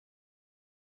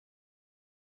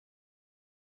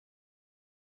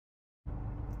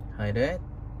Hi there,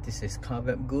 this is Car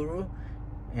Web Guru,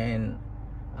 and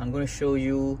I'm going to show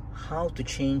you how to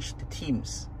change the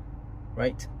themes,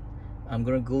 right? I'm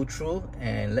going to go through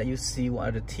and let you see what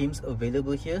are the themes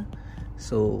available here.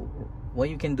 So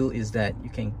what you can do is that you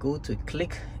can go to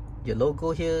click your logo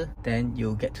here, then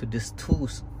you'll get to this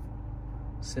tools.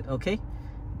 So, okay,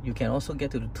 you can also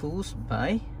get to the tools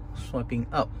by swiping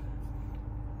up.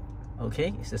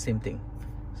 Okay, it's the same thing.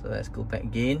 So let's go back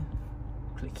again,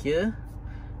 click here,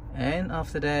 and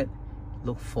after that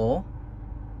look for,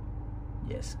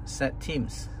 yes, set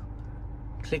themes.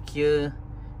 Click here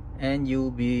and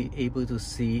you'll be able to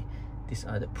see these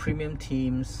are the premium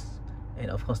themes,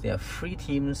 and of course there are free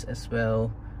themes as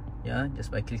well, yeah, just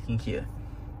by clicking here.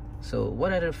 So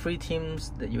what are the free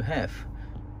themes that you have?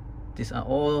 These are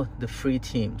all the free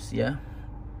themes, yeah.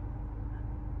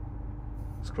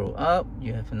 Scroll up,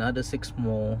 you have another 6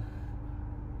 more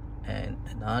and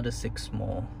another 6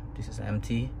 more. This is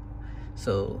empty.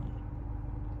 So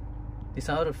these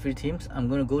are all the free themes. I'm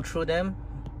going to go through them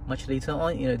much later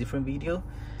on in a different video,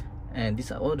 and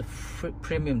these are all the free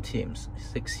premium themes.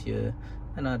 6 here,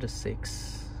 another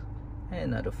 6,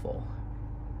 and another 4.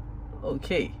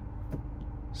 Okay,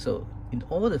 so in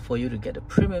order for you to get the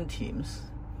premium themes,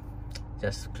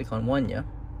 just click on one, yeah.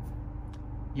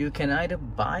 You can either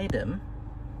buy them,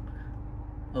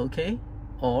 okay,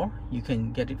 or you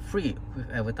can get it free with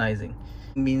advertising.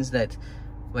 It means that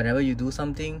whenever you do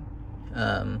something,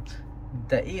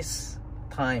 there is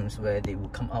times where they will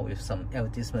come out with some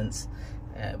advertisements,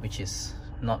 which is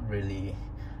not really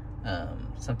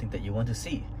something that you want to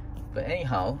see, but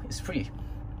anyhow, it's free.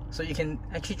 So you can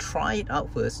actually try it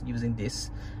out first using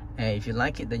this, and if you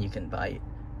like it, then you can buy it.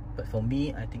 But for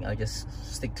me, I think I'll just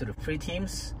stick to the free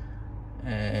themes,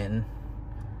 and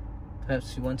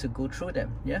perhaps you want to go through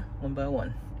them, yeah, one by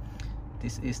one.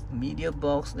 This is the media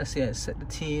box. Let's say I set the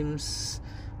themes.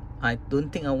 I don't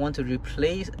think I want to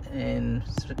replace and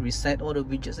reset all the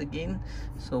widgets again.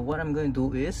 So what I'm going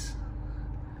to do is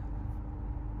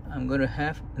I'm going to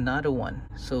have another one.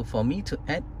 So for me to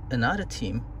add another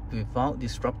theme without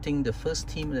disrupting the first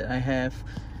theme that I have,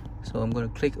 so I'm going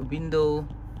to click a window.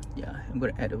 Yeah, I'm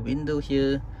going to add a window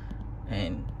here,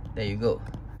 and there you go.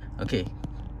 Okay,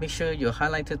 make sure you're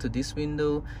highlighted to this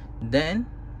window, then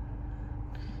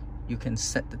you can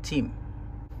set the theme.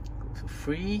 Go to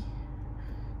free,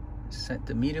 set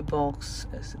the media box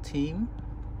as the theme,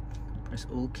 press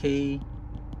OK,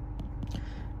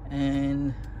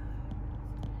 and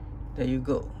there you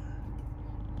go.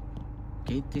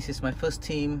 Okay, this is my first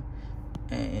theme,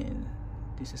 and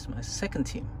this is my second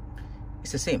theme.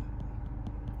 It's the same.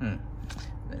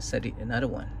 Let's set it another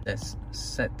one. Let's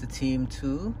set the theme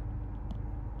to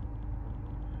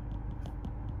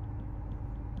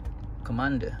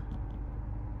Commander.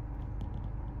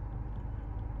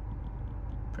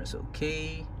 Press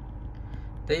OK.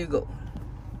 There you go.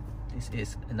 This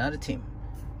is another theme,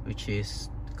 which is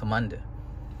Commander.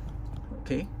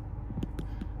 Okay,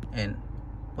 and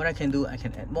what I can do, I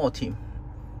can add more theme.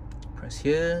 Press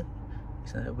here.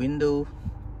 It's another window.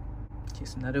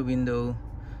 Here's another window.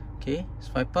 Okay,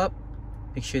 swipe up,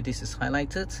 make sure this is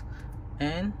highlighted,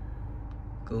 and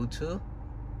go to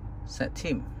set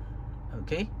theme.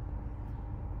 Okay,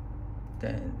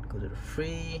 then go to the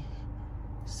free,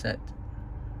 set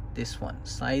this one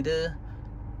slider,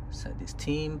 set this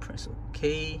theme, press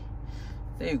OK.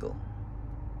 There you go.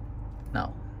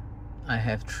 Now I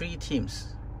have 3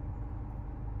 themes,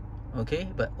 okay,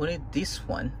 but only this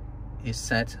one is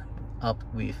set up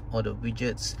with all the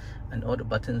widgets and all the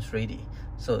buttons ready.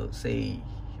 So say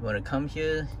you want to come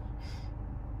here,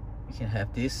 you can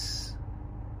have this,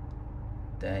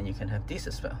 then you can have this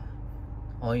as well.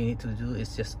 All you need to do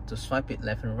is just to swipe it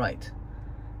left and right.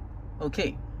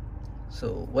 Okay,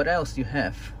 so what else you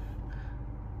have?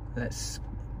 Let's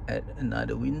add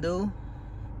another window,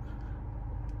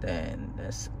 then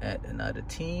let's add another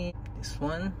theme. This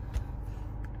one,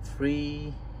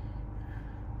 free,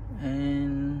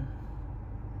 and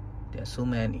there are so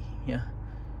many, yeah.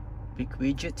 Big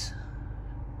widget.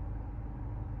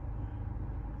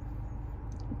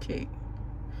 Okay,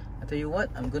 I tell you what,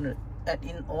 I'm gonna add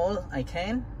in all I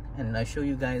can, and I show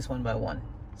you guys one by one.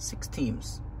 6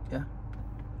 themes, yeah.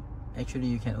 Actually,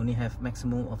 you can only have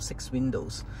maximum of 6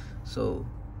 windows. So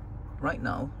right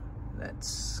now,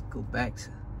 let's go back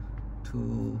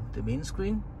to the main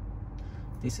screen.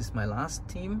 This is my last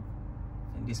theme,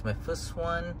 and this is my first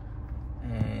one,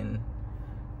 and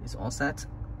it's all set.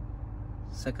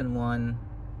 Second one,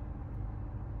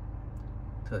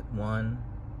 third one,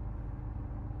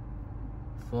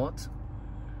 fourth,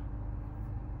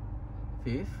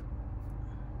 fifth,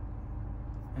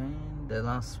 and the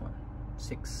last one,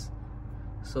 6.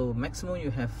 So maximum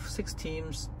you have 6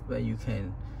 themes where you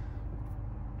can,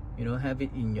 you know, have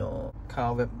it in your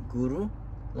Car Web Guru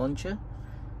launcher.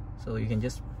 So you can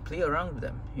just play around with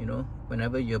them, you know.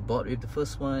 Whenever you're bored with the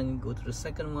first one, go to the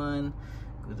second one,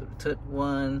 go to the third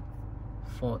one,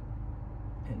 fourth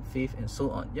and fifth, and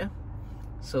so on. Yeah.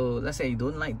 So let's say you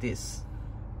don't like this,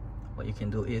 what you can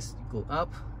do is go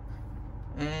up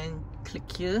and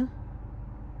click here.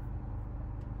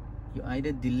 You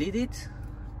either delete it,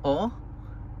 or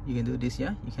you can do this.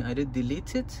 Yeah, you can either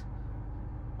delete it,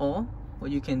 or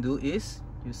what you can do is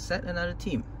you set another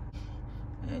theme,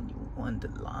 and you want the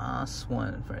last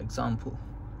one, for example,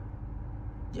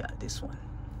 yeah, this one.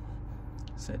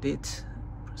 Set it,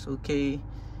 press OK,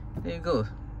 there you go.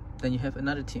 Then you have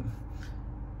another theme.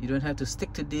 You don't have to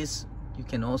stick to this. You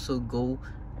can also go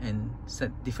and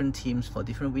set different themes for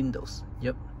different windows.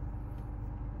 Yep.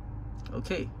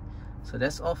 Okay, so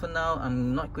that's all for now.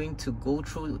 I'm not going to go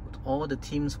through all the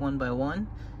themes one by one.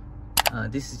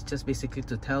 This is just basically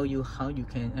to tell you how you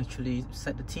can actually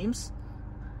set the themes.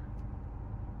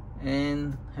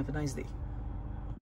 And have a nice day.